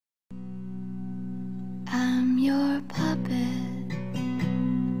am your puppet.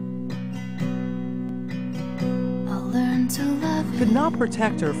 I'll learn to love it. Could not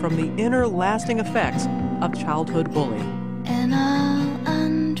protect her from the inner lasting effects of childhood bullying. And I'll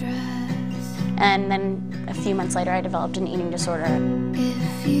undress. And then a few months later, I developed an eating disorder.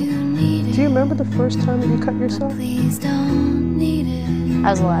 If you need it. Do you remember the first time that you cut yourself? Please don't need it. I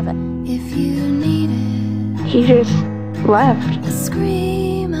was 11. If you need it. He just left.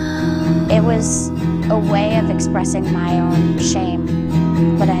 Scream out. It was a way of expressing my own shame,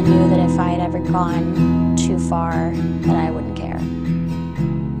 but I knew that if I had ever gone too far, that I wouldn't care.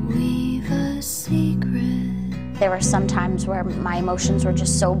 We've a secret. There were some times where my emotions were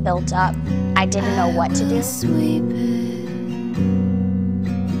just so built up, I didn't know what to do. Sweep it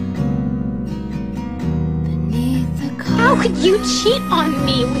beneath the car. How could you cheat on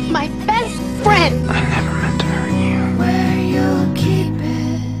me with my best friend? I never meant to hurt you. Where you'll keep it.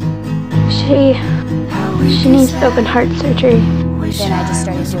 She needs open heart surgery. Then I just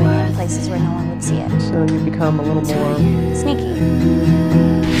started doing it in places where no one would see it. So you become a little more... Sneaky.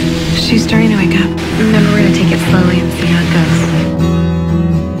 She's starting to wake up. And then we're going to take it slowly and see how it goes.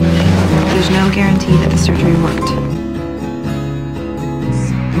 There's no guarantee that the surgery worked.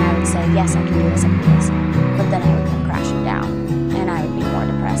 And I would say, yes, I can do this, I can do this. But then I would come crashing down, and I would be more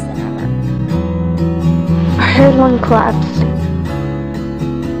depressed than ever. Her lung collapsed.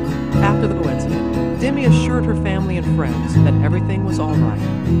 After the incident, Demi assured her family and friends that everything was all right.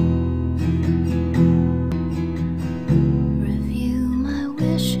 Review my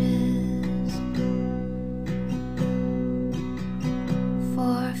wishes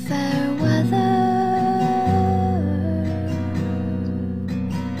for fair weather.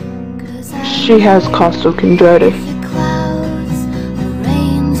 'Cause She has costochondritis. the clouds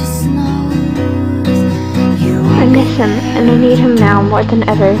arrange the snows. I miss him, and I need him now more than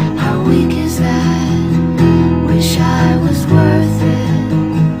ever. How weak is that? Wish I was worth